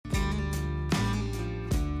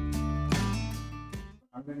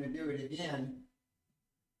I'm going to do it again.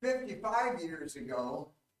 55 years ago,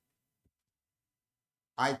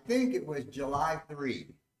 I think it was July 3.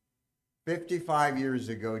 55 years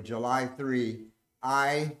ago, July 3,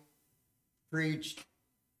 I preached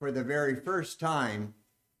for the very first time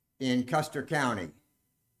in Custer County.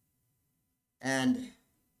 And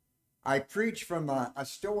I preached from a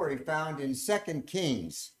story found in 2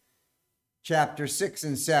 Kings, chapter 6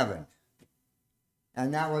 and 7.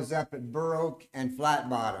 And that was up at Burr Oak and Flat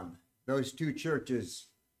Bottom. Those two churches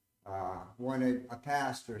wanted a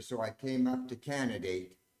pastor, so I came up to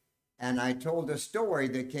candidate. And I told a story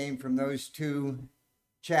that came from those two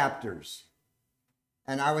chapters.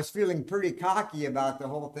 And I was feeling pretty cocky about the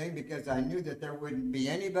whole thing because I knew that there wouldn't be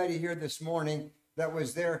anybody here this morning that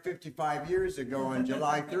was there 55 years ago on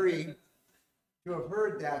July 3 to have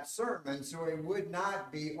heard that sermon, so it would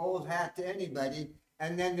not be old hat to anybody.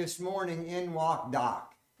 And then this morning in walked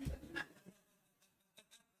Doc.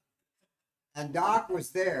 And Doc was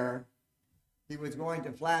there. He was going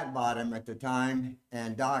to Flat Bottom at the time.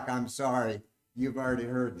 And Doc, I'm sorry, you've already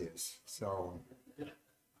heard this. So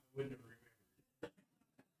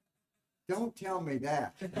don't tell me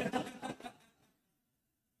that.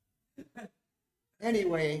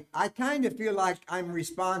 Anyway, I kind of feel like I'm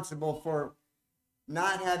responsible for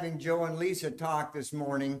not having Joe and Lisa talk this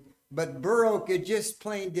morning, but Burr Oak, it just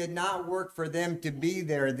plain did not work for them to be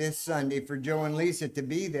there this Sunday, for Joe and Lisa to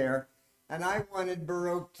be there. And I wanted Burr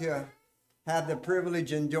Oak to have the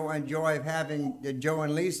privilege and joy of having Joe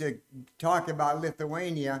and Lisa talk about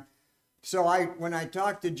Lithuania. So when I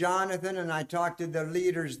talked to Jonathan and I talked to the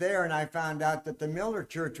leaders there, and I found out that the Miller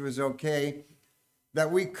Church was okay,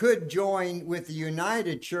 that we could join with the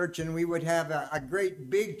United Church and we would have a great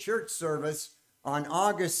big church service on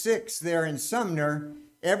August 6th there in Sumner.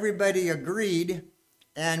 Everybody agreed.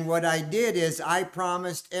 And what I did is I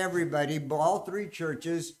promised everybody, all three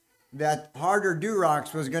churches, that Harder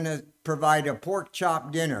Durox was going to provide a pork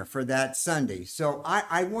chop dinner for that Sunday. So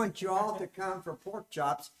I want you all to come for pork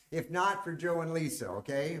chops, if not for Joe and Lisa,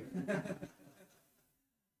 okay?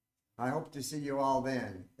 I hope to see you all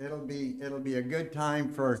then. It'll be a good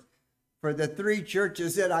time for the three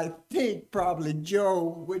churches that I think probably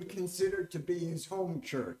Joe would consider to be his home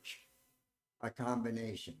church, a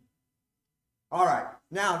combination. All right,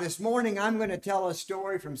 now this morning I'm going to tell a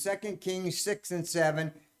story from 2 Kings 6 and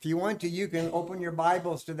 7. If you want to, you can open your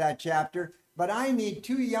Bibles to that chapter. But I need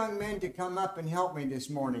two young men to come up and help me this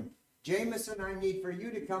morning. Jameson, I need for you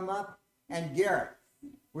to come up. And Garrett,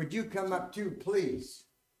 would you come up too, please?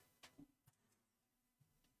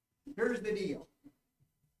 Here's the deal.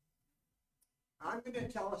 I'm going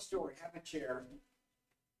to tell a story. Have a chair.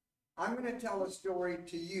 I'm going to tell a story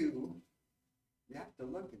to you. You have to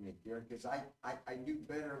look at me, Garrett, because I do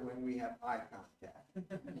better when we have eye contact.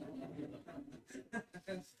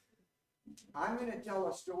 I'm going to tell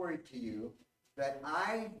a story to you that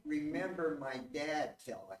I remember my dad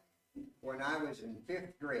telling when I was in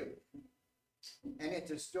 5th grade. And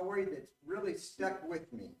it's a story that's really stuck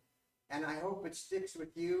with me. And I hope it sticks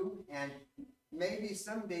with you. And maybe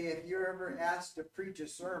someday, if you're ever asked to preach a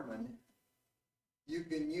sermon, you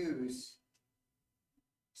can use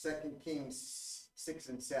 2 Kings 6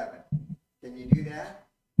 and 7. Can you do that?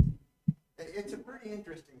 It's a pretty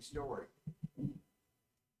interesting story.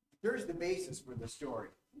 Here's the basis for the story.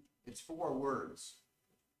 It's 4 words.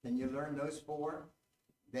 Can you learn those 4?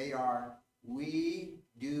 They are, we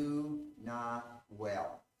do not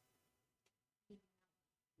well.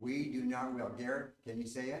 We do not well. Garrett, can you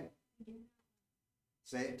say it?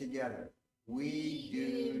 Say it together. We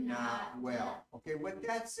do not well. Okay, what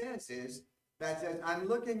that says is, that says I'm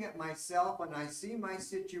looking at myself and I see my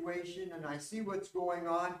situation and I see what's going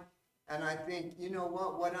on and I think, you know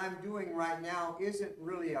what I'm doing right now isn't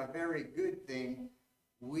really a very good thing.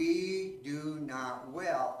 We do not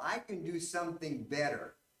well. I can do something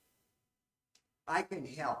better. I can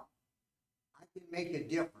help. I can make a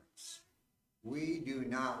difference. We do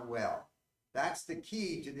not well. That's the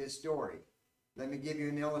key to this story. Let me give you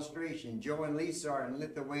an illustration. Joe and Lisa are in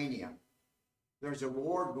Lithuania. There's a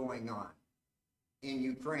war going on in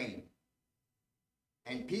Ukraine.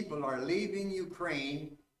 And people are leaving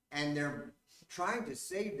Ukraine and they're trying to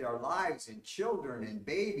save their lives and children and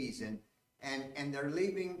babies and they're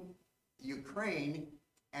leaving Ukraine,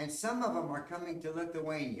 and some of them are coming to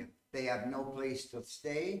Lithuania. They have no place to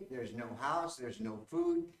stay. There's no house. There's no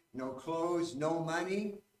food, no clothes, no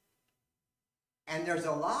money. And there's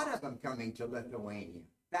a lot of them coming to Lithuania,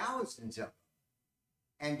 thousands of them.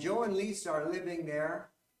 And Joe and Lisa are living there,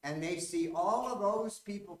 and they see all of those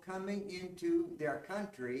people coming into their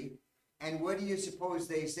country. And what do you suppose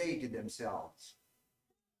they say to themselves?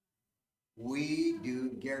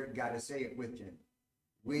 Garrett got to say it with you.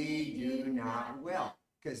 We do not well.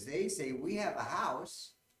 Because they say we have a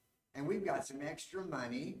house and we've got some extra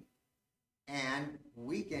money and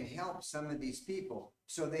we can help some of these people.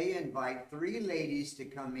 So they invite 3 ladies to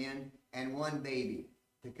come in and 1 baby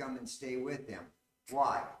to come and stay with them.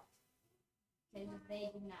 Why? Because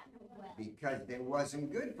they do not know well. Because it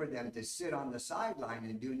wasn't good for them to sit on the sideline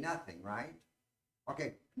and do nothing, right?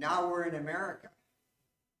 Okay, now we're in America.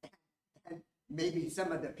 And maybe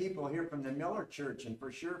some of the people here from the Miller Church, and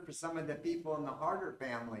for sure for some of the people in the Harder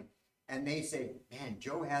family, and they say, man,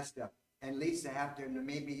 Joe has to, and Lisa have to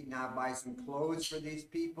maybe now buy some clothes for these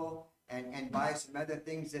people and buy some other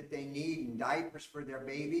things that they need and diapers for their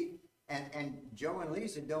baby. And Joe and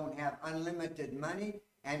Lisa don't have unlimited money.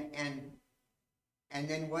 And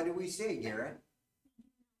then what do we say, Garrett?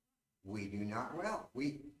 We do not well.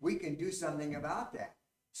 We can do something about that.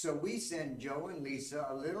 So we send Joe and Lisa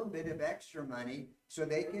a little bit of extra money so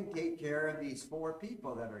they can take care of these 4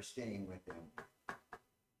 people that are staying with them.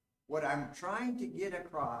 What I'm trying to get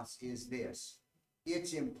across is this.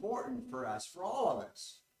 It's important for us, for all of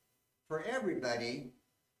us, for everybody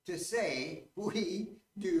to say, we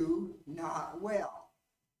do not well.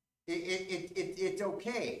 It's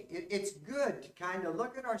okay. It's good to kind of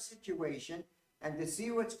look at our situation and to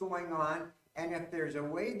see what's going on. And if there's a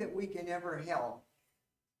way that we can ever help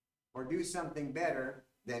or do something better,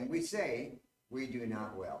 then we say, we do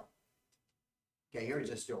not well. Okay, here's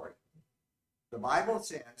a story. The Bible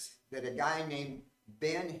says that a guy named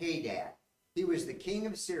Ben-Hadad, he was the king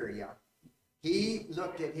of Syria. He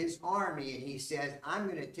looked at his army and he says, I'm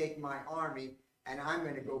going to take my army and I'm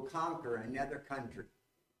going to go conquer another country.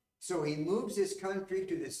 So he moves his country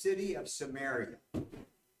to the city of Samaria.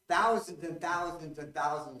 Thousands and thousands and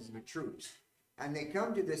thousands of troops. And they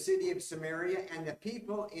come to the city of Samaria, and the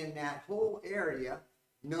people in that whole area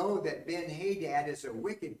know that Ben-Hadad is a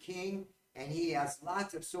wicked king, and he has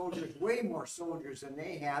lots of soldiers, way more soldiers than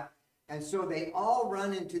they have. And so they all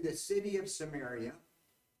run into the city of Samaria,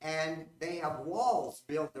 and they have walls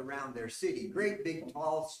built around their city, great big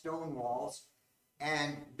tall stone walls.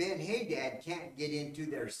 And Ben-Hadad can't get into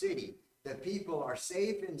their city. The people are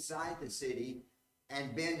safe inside the city,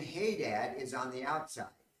 and Ben-Hadad is on the outside.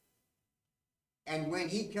 And when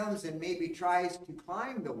he comes and maybe tries to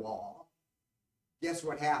climb the wall, guess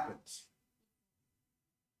what happens?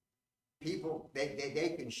 People,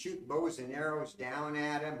 they can shoot bows and arrows down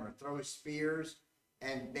at him or throw spears,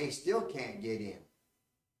 and they still can't get in.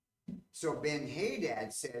 So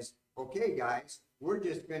Ben-Hadad says, okay, guys, we're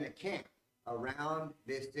just going to camp around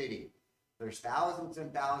this city. There's thousands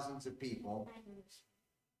and thousands of people.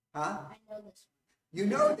 Huh? I know this You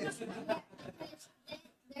know this. one.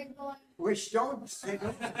 They're going. Which don't say.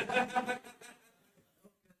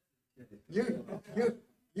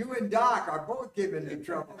 You and Doc are both giving me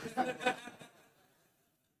trouble.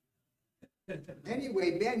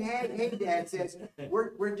 Anyway, Ben-Hadad says,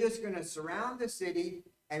 we're just going to surround the city,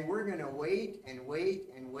 and we're going to wait and wait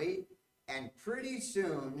and wait, and pretty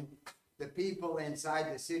soon the people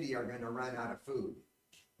inside the city are going to run out of food.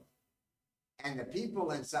 And the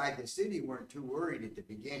people inside the city weren't too worried at the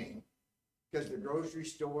beginning, because the grocery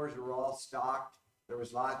stores were all stocked. There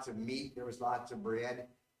was lots of meat, there was lots of bread,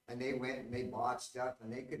 and they went and they bought stuff,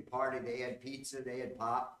 and they could party. They had pizza, they had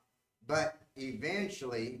pop. But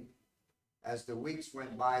eventually, as the weeks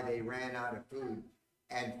went by, they ran out of food.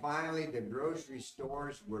 And finally, the grocery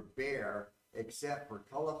stores were bare, except for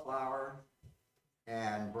cauliflower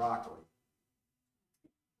and broccoli.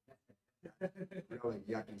 Really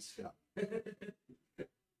yucky stuff.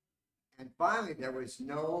 And finally, there was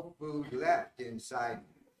no food left inside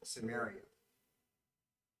Samaria.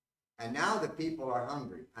 And now the people are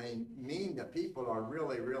hungry. I mean, the people are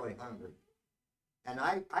really, really hungry. And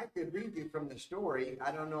I could read you from the story.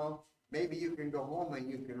 I don't know, maybe you can go home and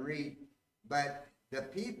you can read. But the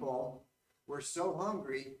people were so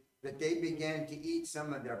hungry that they began to eat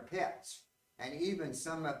some of their pets and even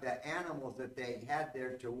some of the animals that they had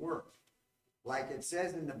there to work. Like it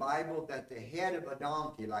says in the Bible that the head of a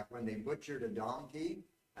donkey, like when they butchered a donkey,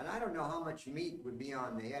 and I don't know how much meat would be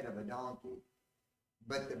on the head of a donkey,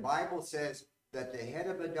 but the Bible says that the head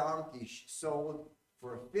of a donkey sold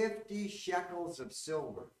for 50 shekels of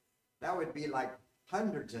silver. That would be like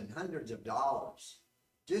hundreds and hundreds of dollars,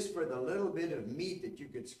 just for the little bit of meat that you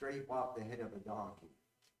could scrape off the head of a donkey.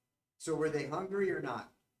 So were they hungry or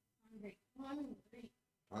not? Hungry.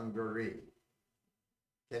 Hungry.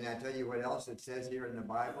 Can I tell you what else it says here in the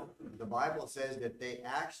Bible? The Bible says that they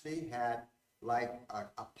actually had like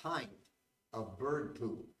a pint of bird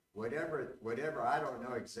poop. Whatever, I don't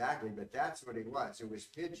know exactly, but that's what it was. It was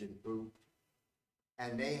pigeon poop.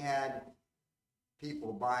 And they had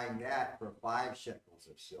people buying that for 5 shekels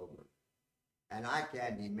of silver. And I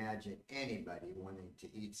can't imagine anybody wanting to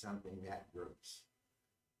eat something that gross.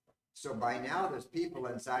 So by now, those people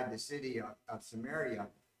inside the city of Samaria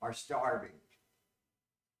are starving.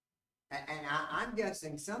 And I'm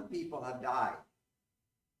guessing some people have died.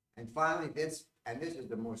 And finally, this is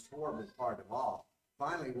the most horrible part of all.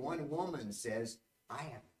 Finally, one woman says, I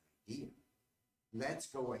have an idea. Let's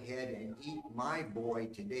go ahead and eat my boy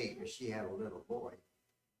today, because she had a little boy.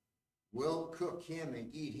 We'll cook him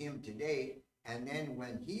and eat him today, and then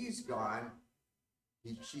when he's gone,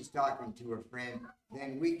 she's talking to her friend,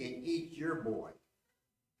 then we can eat your boy.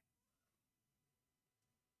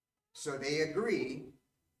 So they agree,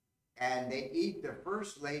 and they eat the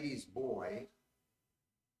first lady's boy,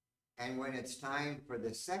 and when it's time for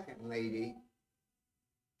the second lady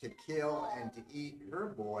to kill and to eat her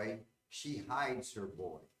boy, she hides her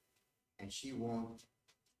boy, and she won't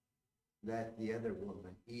let the other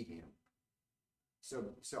woman eat him.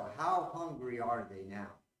 So how hungry are they now?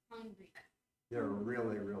 Hungry. They're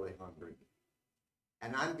really, really hungry.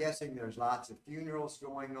 And I'm guessing there's lots of funerals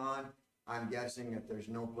going on. I'm guessing that there's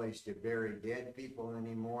no place to bury dead people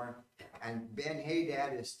anymore. And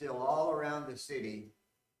Ben-Hadad is still all around the city,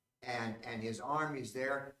 and his army's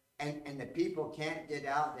there. And the people can't get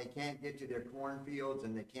out. They can't get to their cornfields,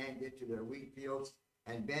 and they can't get to their wheat fields.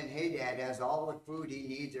 And Ben-Hadad has all the food he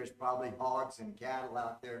needs. There's probably hogs and cattle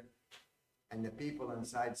out there. And the people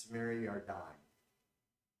inside Samaria are dying.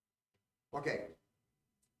 Okay,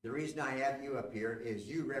 the reason I have you up here is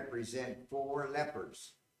you represent 4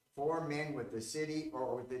 lepers. 4 men with the city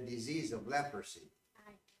or with the disease of leprosy.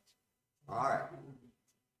 All right.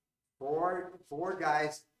 4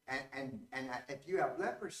 guys. And if you have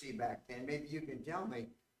leprosy back then, maybe you can tell me,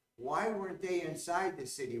 why weren't they inside the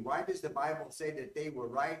city? Why does the Bible say that they were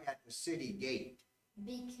right at the city gate?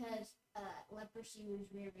 Because leprosy was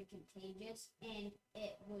very contagious, and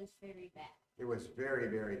it was very bad. It was very,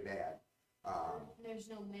 very bad. There's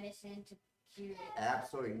no medicine to cure it.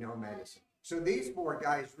 Absolutely no medicine. So these 4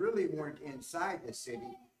 guys really weren't inside the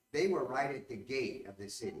city. They were right at the gate of the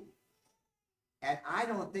city. And I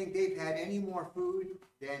don't think they've had any more food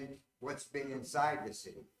than what's been inside the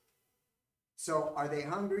city. So are they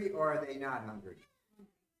hungry or are they not hungry?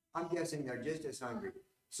 I'm guessing they're just as hungry.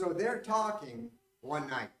 So they're talking one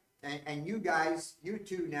night. And you guys, you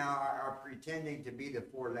 2 now are pretending to be the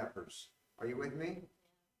 4 lepers. Are you with me?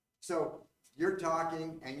 So you're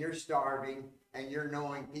talking and you're starving and you're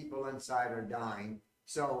knowing people inside are dying.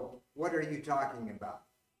 So what are you talking about?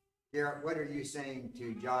 Garrett, what are you saying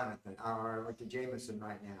to Jonathan or to Jameson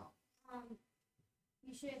right now?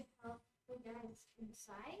 You should help the guys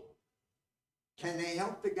inside. Can they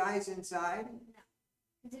help the guys inside? No.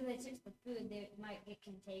 Because if it's just the food, they might get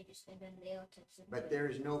contagious, and then they'll touch the But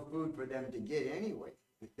there's no food for them to get anyway.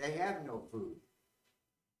 They have no food.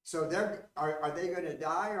 So are they going to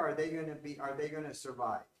die or are they going to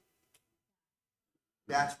survive?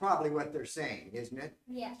 That's probably what they're saying, isn't it?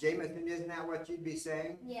 Yeah. Jameson, isn't that what you'd be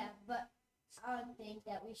saying? Yeah, but I would think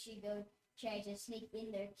that we should go try to sneak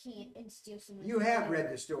in their camp and steal some of You the have food.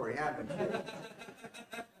 read the story, haven't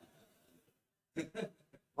you?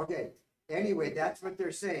 Okay. Anyway, that's what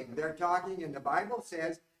they're saying. They're talking, and the Bible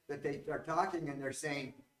says that they are talking and they're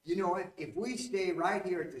saying, you know what? If we stay right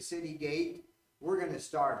here at the city gate, we're going to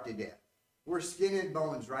starve to death. We're skin and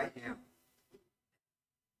bones right now.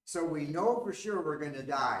 So we know for sure we're going to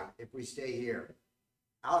die if we stay here.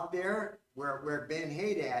 Out there, where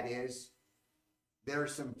Ben-Hadad is,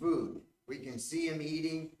 there's some food. We can see him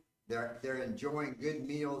eating. They're enjoying good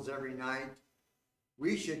meals every night.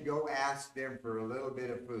 We should go ask them for a little bit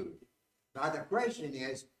of food. Now the question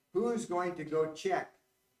is, who's going to go check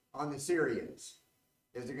on the Syrians?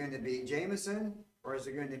 Is it going to be Jameson or is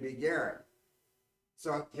it going to be Garrett?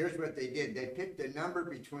 So here's what they did. They picked a number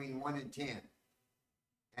between 1 and 10.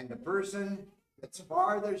 And the person that's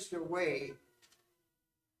farthest away,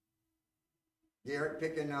 Garrett,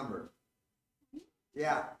 pick a number.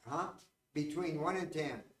 Yeah, between 1 and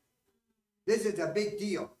 10. This is a big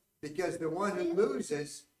deal because the one who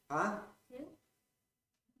loses, I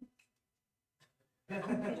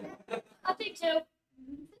think so.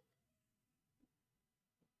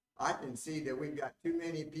 I can see that we've got too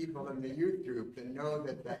many people in the youth group to know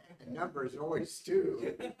that the number is always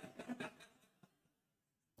 2.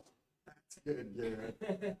 That's good, Garrett.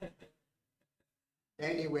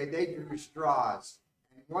 Anyway, they drew straws,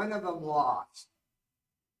 and one of them lost.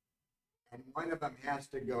 And one of them has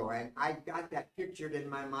to go. And I got that pictured in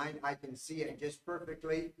my mind. I can see it just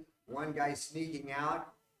perfectly. One guy sneaking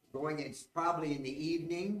out, it's probably in the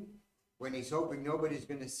evening when he's hoping nobody's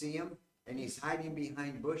going to see him. And he's hiding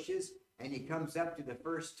behind bushes. and he comes up to the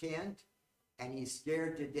first tent, and he's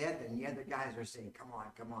scared to death, and the other guys are saying, come on,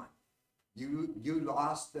 come on. You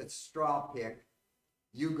lost the straw pick.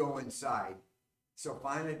 You go inside. So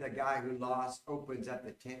finally the guy who lost opens up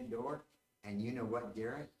the tent door, and you know what,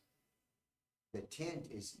 Garrett? The tent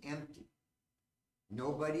is empty.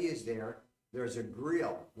 Nobody is there. There's a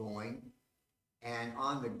grill going, and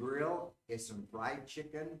on the grill is some fried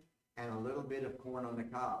chicken and a little bit of corn on the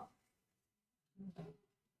cob.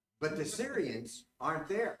 But the Syrians aren't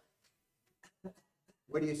there.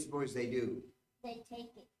 What do you suppose they do? They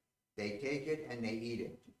take it. They take it and they eat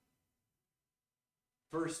it.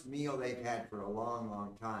 First meal they've had for a long,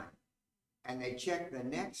 long time. And they check the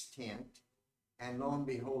next tent, and lo and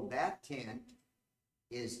behold, that tent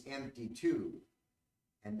is empty too.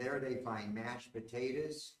 And there they find mashed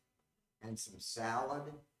potatoes and some salad,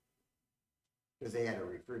 because they had a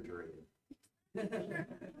refrigerator.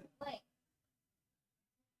 Wait.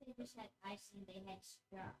 They just had icing. They had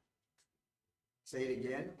straw. Say it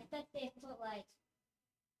again. I thought they put like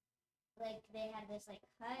they had this like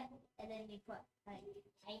cut, and then you put like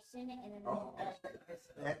ice in it, and then Oh,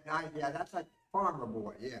 yeah, that's like farmer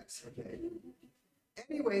boy. Yes. Okay.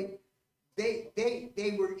 Anyway,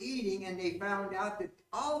 they were eating, and they found out that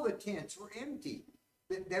all the tents were empty.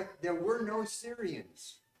 That there were no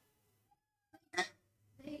Syrians.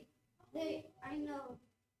 they I know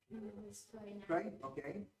this story now. Right?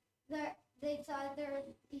 Okay. They thought there were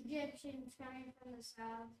Egyptians coming from the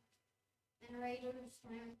south and raiders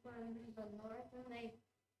coming from the north, and they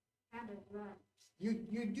had to run.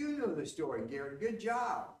 You do know the story, Garrett. Good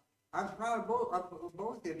job. I'm proud of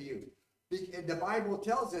both of you. The Bible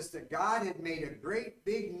tells us that God had made a great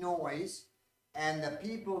big noise, and the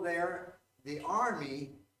people there, the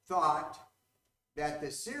army, thought that the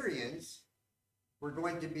Syrians were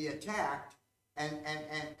going to be attacked,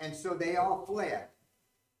 and so they all fled.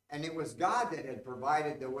 And it was God that had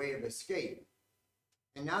provided the way of escape.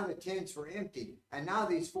 And now the tents were empty. And now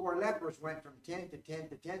these 4 lepers went from tent to tent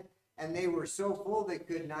to tent, and they were so full they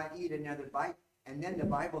could not eat another bite. And then the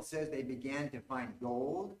Bible says they began to find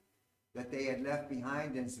gold that they had left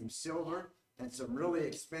behind, and some silver, and some really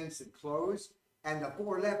expensive clothes. And the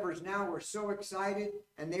 4 lepers now were so excited,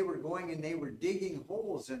 and they were going and they were digging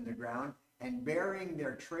holes in the ground and burying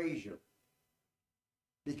their treasure,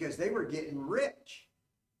 because they were getting rich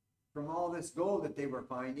from all this gold that they were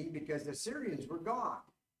finding, because the Syrians were gone.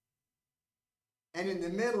 And in the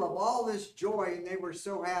middle of all this joy, and they were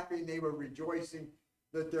so happy, and they were rejoicing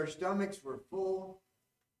that their stomachs were full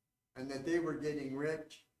and that they were getting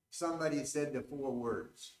rich, somebody said the 4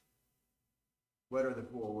 words. What are the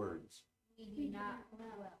 4 words? We do not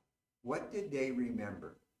well. What did they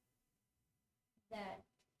remember? That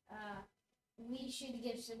we should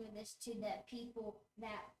give some of this to the people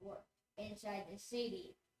that were inside the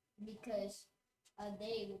city, because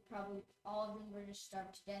they will probably, all of them were just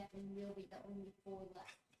starved to death, and we'll be the only 4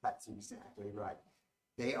 left. That's exactly right.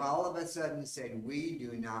 They all of a sudden said, we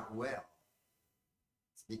do not well.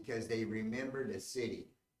 It's because they remembered a city,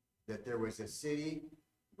 that there was a city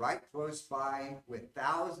right close by with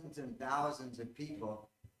thousands and thousands of people.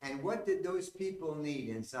 And what did those people need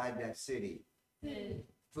inside that city? Food.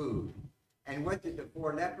 Food. And what did the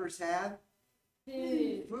 4 lepers have?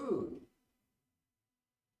 Food. Food.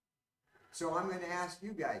 So I'm going to ask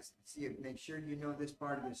you guys, make sure you know this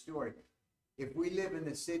part of the story. If we live in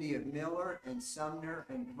the city of Miller and Sumner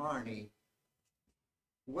and Kearney,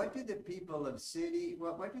 what did the people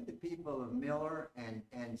of Miller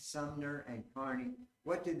and Sumner and Kearney,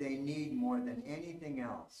 what did they need more than anything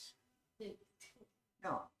else? Food.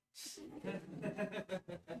 No.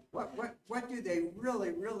 What do they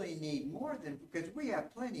really need more than, because we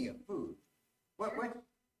have plenty of food.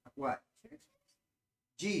 What?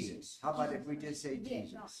 Jesus. How about if we just say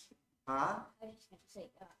Jesus? Huh? I was just going to say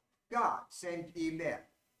God. God, same you bet.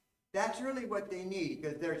 That's really what they need,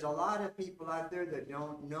 because there's a lot of people out there that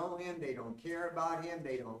don't know him, they don't care about him,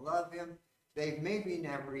 they don't love him, they've maybe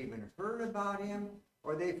never even heard about him,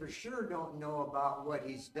 or they for sure don't know about what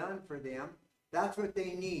he's done for them. That's what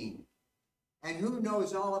they need. And who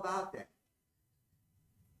knows all about that?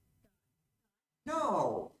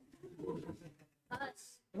 No.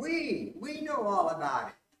 Us. We know all about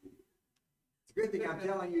it. It's a good thing I'm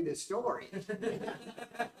telling you this story.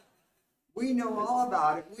 We know all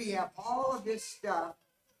about it. We have all of this stuff,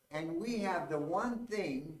 and we have the one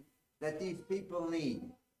thing that these people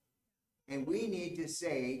need. And we need to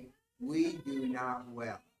say, we do not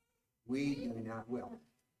well. We do not well.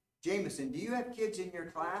 Jameson, do you have kids in your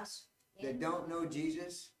class that don't know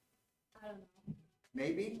Jesus? I don't know.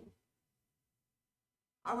 Maybe?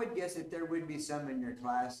 I would guess that there would be some in your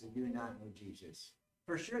class that do not know Jesus.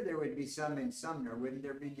 For sure there would be some in Sumner, wouldn't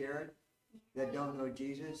there be, Garrett, that don't know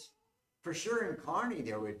Jesus? For sure in Kearney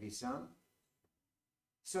there would be some.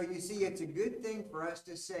 So you see, it's a good thing for us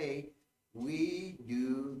to say, we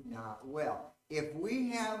do not well. If we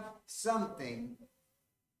have something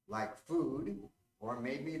like food, or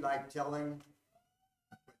maybe like telling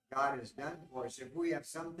what God has done for us, if we have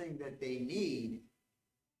something that they need,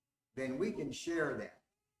 then we can share that.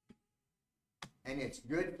 And it's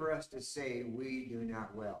good for us to say, we do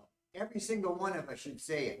not well. Every single one of us should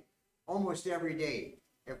say it almost every day.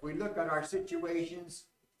 If we look at our situations,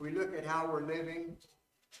 we look at how we're living,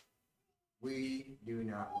 we do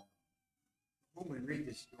not well. Home and read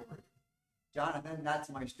the story. Jonathan, that's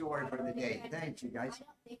my story for the day. Thanks, you guys. I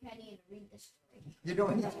don't think I need to read the story. You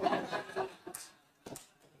don't.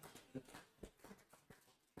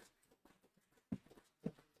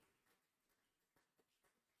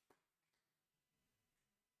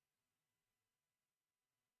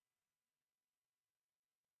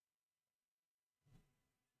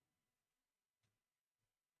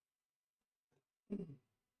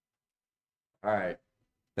 All right.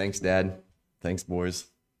 Thanks, Dad. Thanks, boys.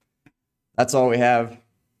 That's all we have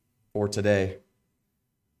for today.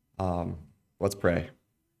 Let's pray.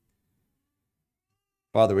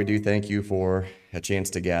 Father, we do thank you for a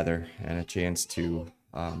chance to gather and a chance to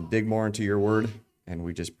dig more into your word. And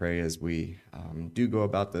we just pray as we do go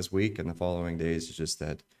about this week and the following days, just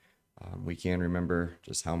that we can remember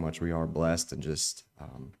just how much we are blessed and just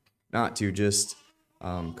not to just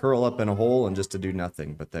curl up in a hole and just to do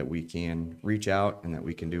nothing, but that we can reach out and that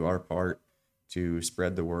we can do our part to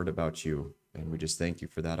spread the word about you. And we just thank you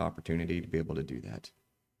for that opportunity to be able to do that.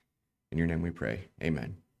 In your name we pray.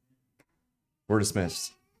 Amen. We're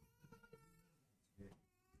dismissed.